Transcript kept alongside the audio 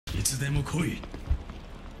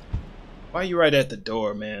Why are you right at the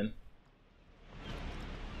door, man?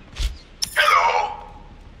 Hello.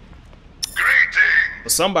 Greetings. Well,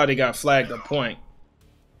 somebody got flagged a point.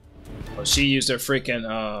 Well, she used her freaking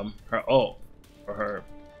her ult for her,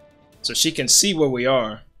 so she can see where we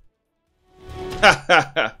are. Ha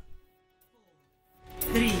ha ha.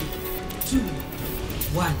 3, 2,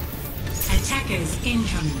 1. Attackers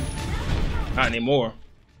incoming. Not anymore.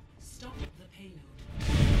 Stop the payload.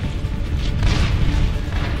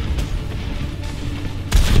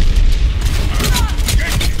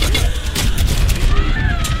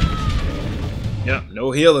 Yep,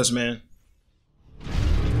 no healers, man.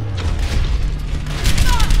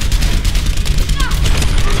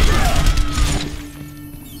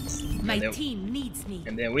 My team needs me.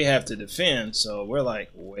 And then we have to defend, so we're like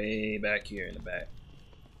way back here in the back.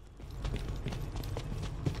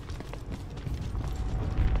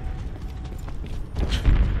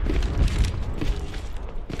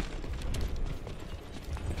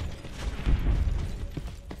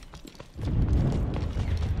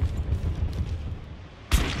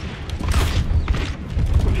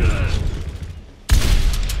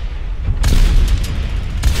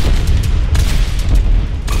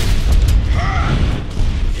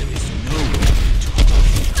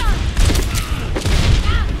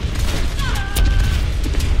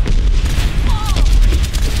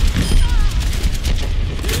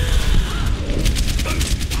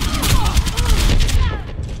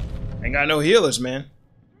 Got no healers, man.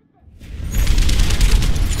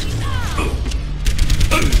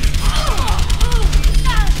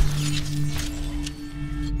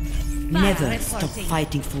 Never stop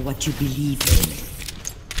fighting for what you believe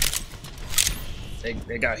in.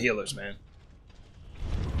 They got healers, man.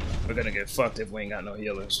 We're gonna get fucked if we ain't got no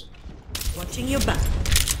healers. Watching your back.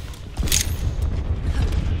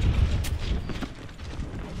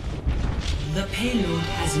 The payload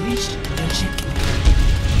has reached the checkpoint.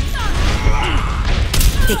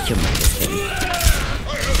 Take your medicine.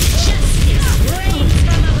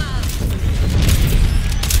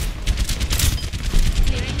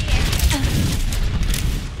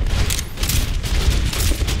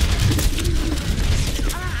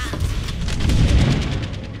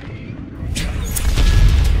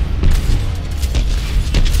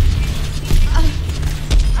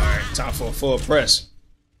 Alright, time for a full press.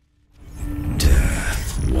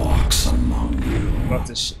 Death walks among you.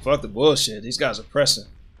 Fuck the bullshit. These guys are pressing.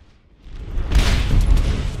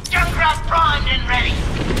 Junkrat primed and ready.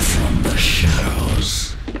 From the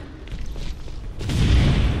shadows.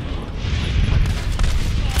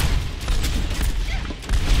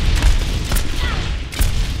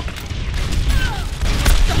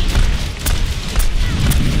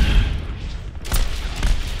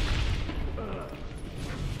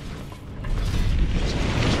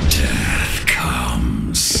 Death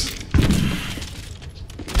comes.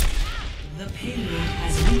 The payload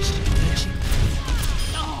has reached the checkpoint.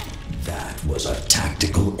 That was a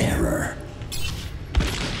tactical error.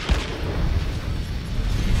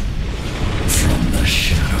 From the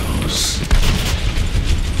shadows.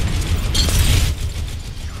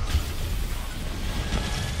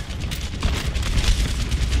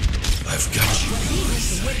 I've got you.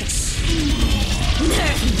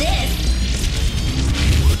 Nerf this.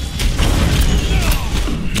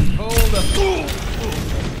 Hold up.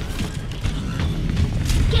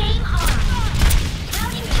 Game on.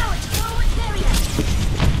 Mounting power to forward barrier.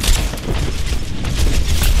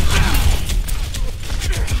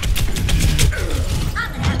 I'm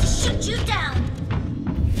gonna have to shoot you down.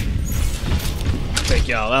 Take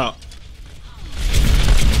y'all out.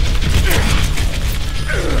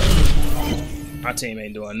 My team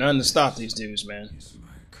ain't doing nothing to stop these dudes, man.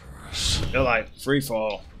 They're like free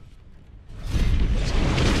fall.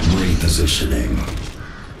 Repositioning.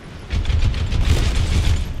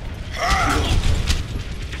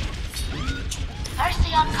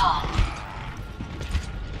 Mercy on call.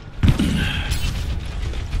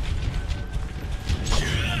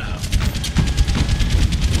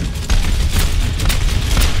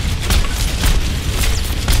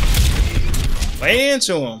 Lay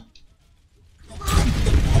into him.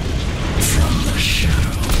 From the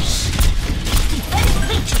shadows.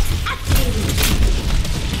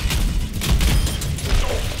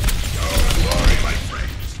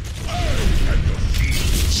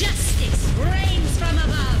 Justice reigns from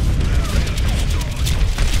above.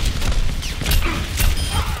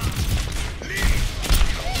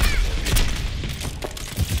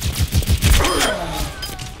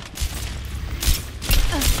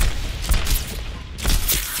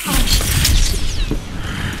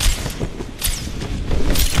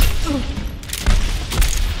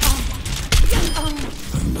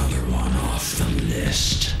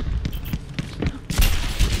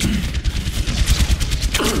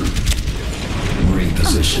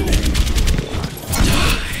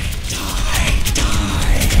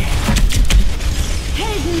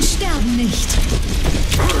 sterben nicht.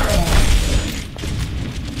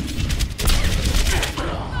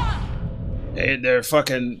 They're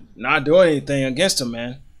fucking not doing anything against him,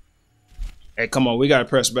 man. Hey, come on, we gotta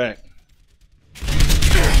press back.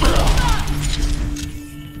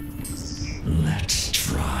 Let's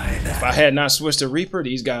try that. If I had not switched to Reaper,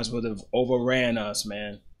 these guys would have overran us,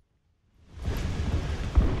 man.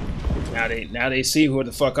 Now they see who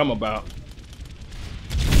the fuck I'm about.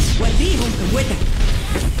 From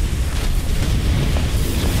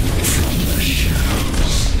The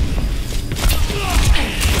shadows.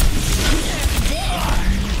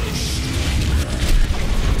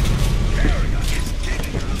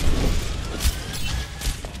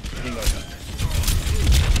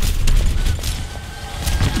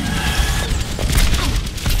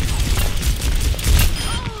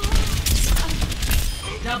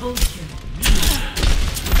 Double kill.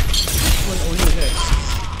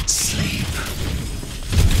 Sleep.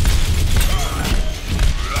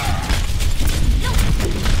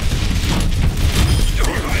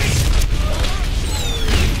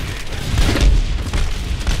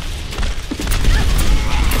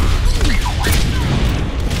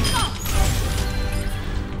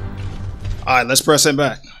 All right, let's press it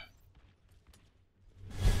back.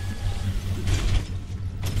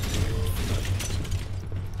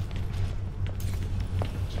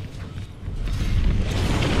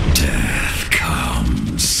 Death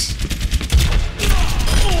comes.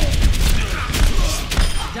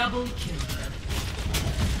 Double kill.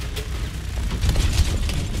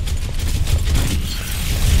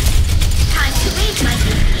 Time to raise my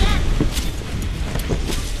VPN.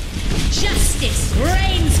 Justice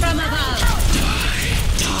reigns from above.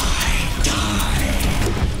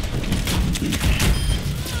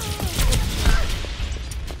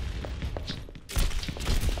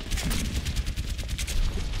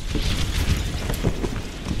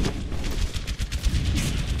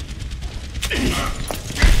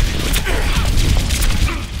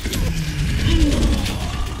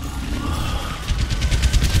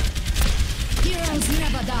 Heroes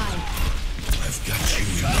never die. I've got you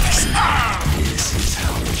in my sight. This is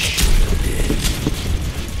how it should be.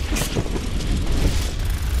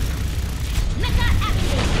 Meta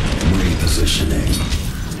active. Repositioning.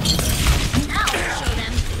 Now I'll show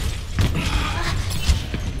them.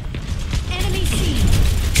 Enemy seen.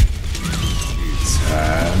 It's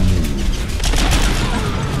time.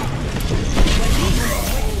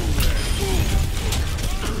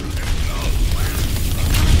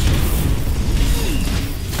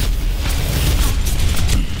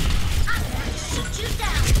 Shoot you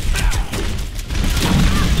down.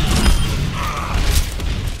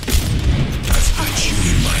 I've got you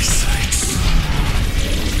in my sights.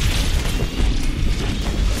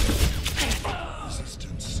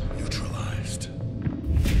 Resistance neutralized.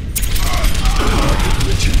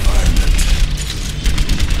 Rich environment.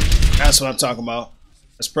 That's what I'm talking about.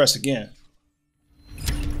 Let's press again.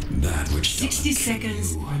 That which 60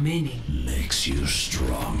 seconds remaining. makes you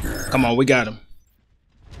stronger. Come on, we got him.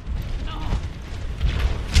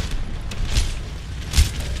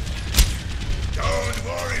 Don't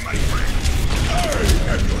worry, my friend. I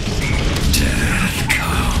have your shield. Death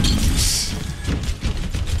comes.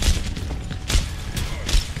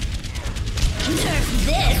 Nerf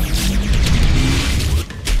this.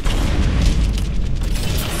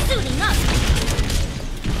 Suiting up.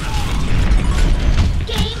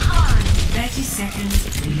 Game on. 30 seconds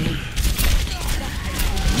remaining.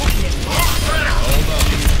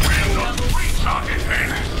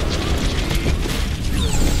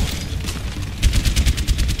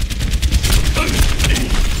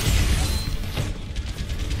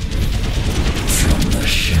 From the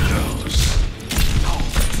shadows.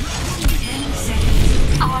 10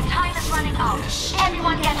 seconds. Our time is running out.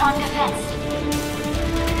 Everyone get on defense.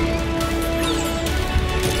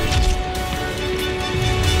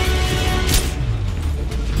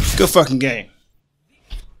 Good fucking game.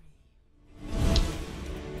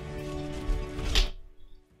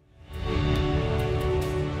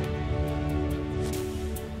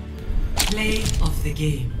 Play of the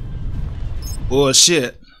game.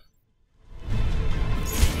 Bullshit.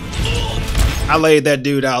 I laid that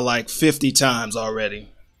dude out like 50 times already.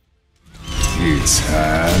 It's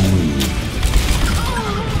time.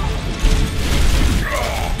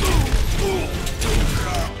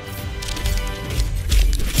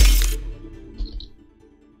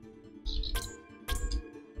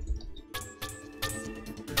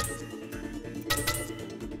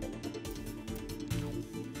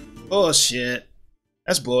 Bullshit.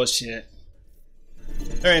 That's bullshit.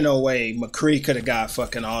 There ain't no way McCree could have got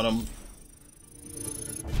fucking on him.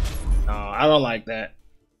 No, I don't like that.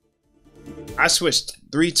 I switched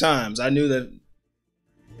 3 times. I knew that.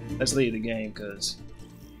 Let's leave the game because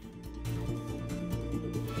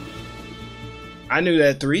I knew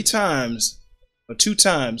that 3 times or 2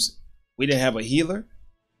 times we didn't have a healer,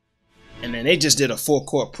 and then they just did a full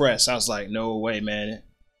court press. I was like, no way, man.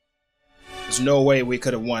 There's no way we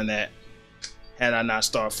could have won that had I not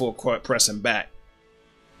started full court pressing back.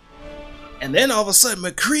 And then all of a sudden,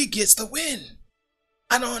 McCree gets the win.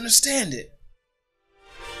 I don't understand it.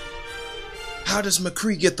 How does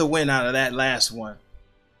McCree get the win out of that last one?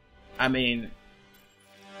 I mean,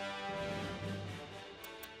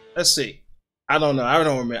 let's see. I don't know. I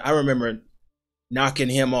don't remember. I remember knocking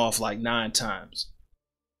him off like 9 times.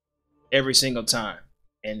 Every single time.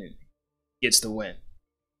 And gets the win.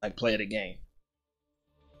 Like, play the game.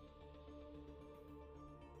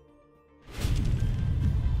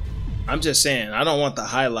 I'm just saying, I don't want the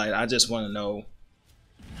highlight. I just want to know.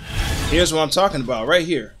 Here's what I'm talking about right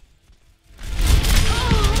here.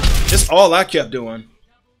 That's all I kept doing.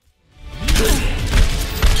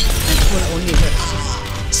 This will only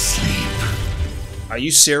hurt us. Sleep. Are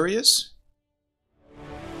you serious?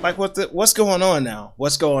 Like what's going on now?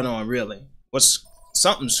 What's going on really? What's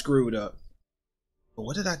something screwed up? But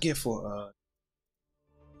what did I get for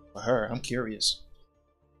her? I'm curious.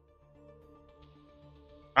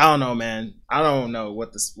 I don't know, man. I don't know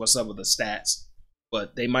what's up with the stats,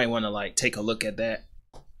 but they might want to like take a look at that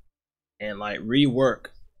and like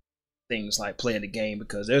rework things like play the game,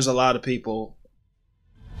 because there's a lot of people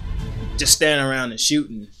just standing around and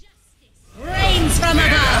shooting. Rains from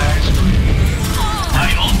above.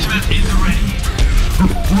 My ultimate is ready.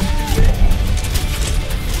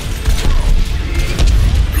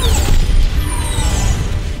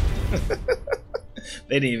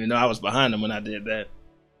 They didn't even know I was behind them when I did that.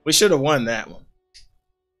 We should have won that one.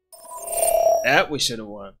 That we should have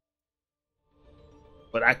won.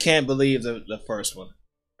 But I can't believe the first one.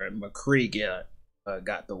 McCree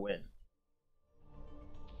got the win.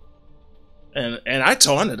 And I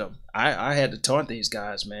taunted them. I had to taunt these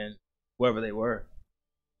guys, man. Whoever they were.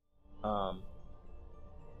 McCree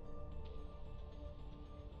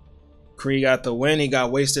got the win. He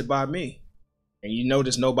got wasted by me. And you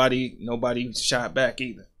notice nobody shot back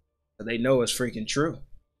either. But they know it's freaking true.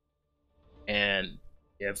 And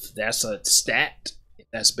if that's a stat, if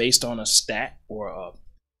that's based on a stat or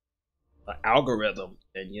an algorithm,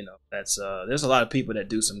 then you know that's there's a lot of people that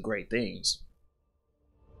do some great things.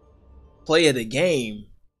 Play of the game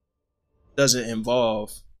doesn't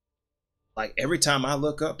involve, like, every time I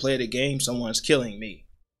look up play of the game, someone's killing me.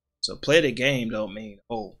 So play of the game don't mean,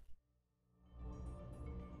 oh,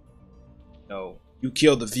 no, you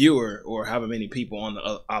kill the viewer or however many people on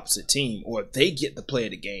the opposite team, or they get the play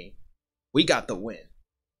of the game. We got the win.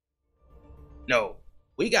 No,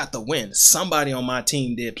 we got the win. Somebody on my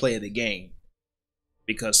team did play of the game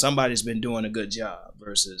because somebody's been doing a good job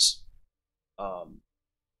versus the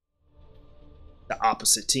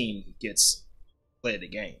opposite team gets play of the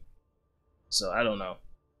game. So I don't know.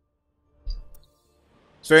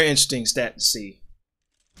 It's a very interesting stat to see.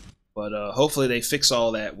 But hopefully they fix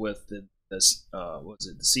all that with the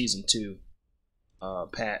season 2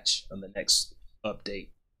 patch on the next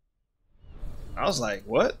update. I was like,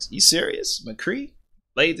 what? You serious? McCree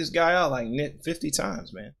laid this guy out like 50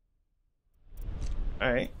 times, man.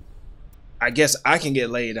 Alright. I guess I can get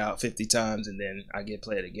laid out 50 times and then I get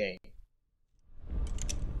play of the game.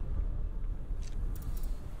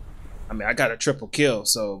 I mean, I got a triple kill,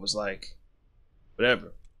 so it was like,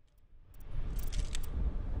 whatever.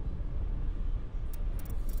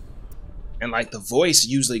 And like the voice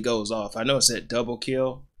usually goes off. I know it said double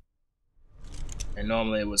kill. And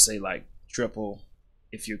normally it would say like triple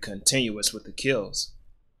if you're continuous with the kills.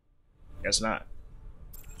 Guess not.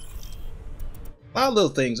 A lot of little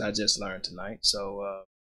things I just learned tonight. So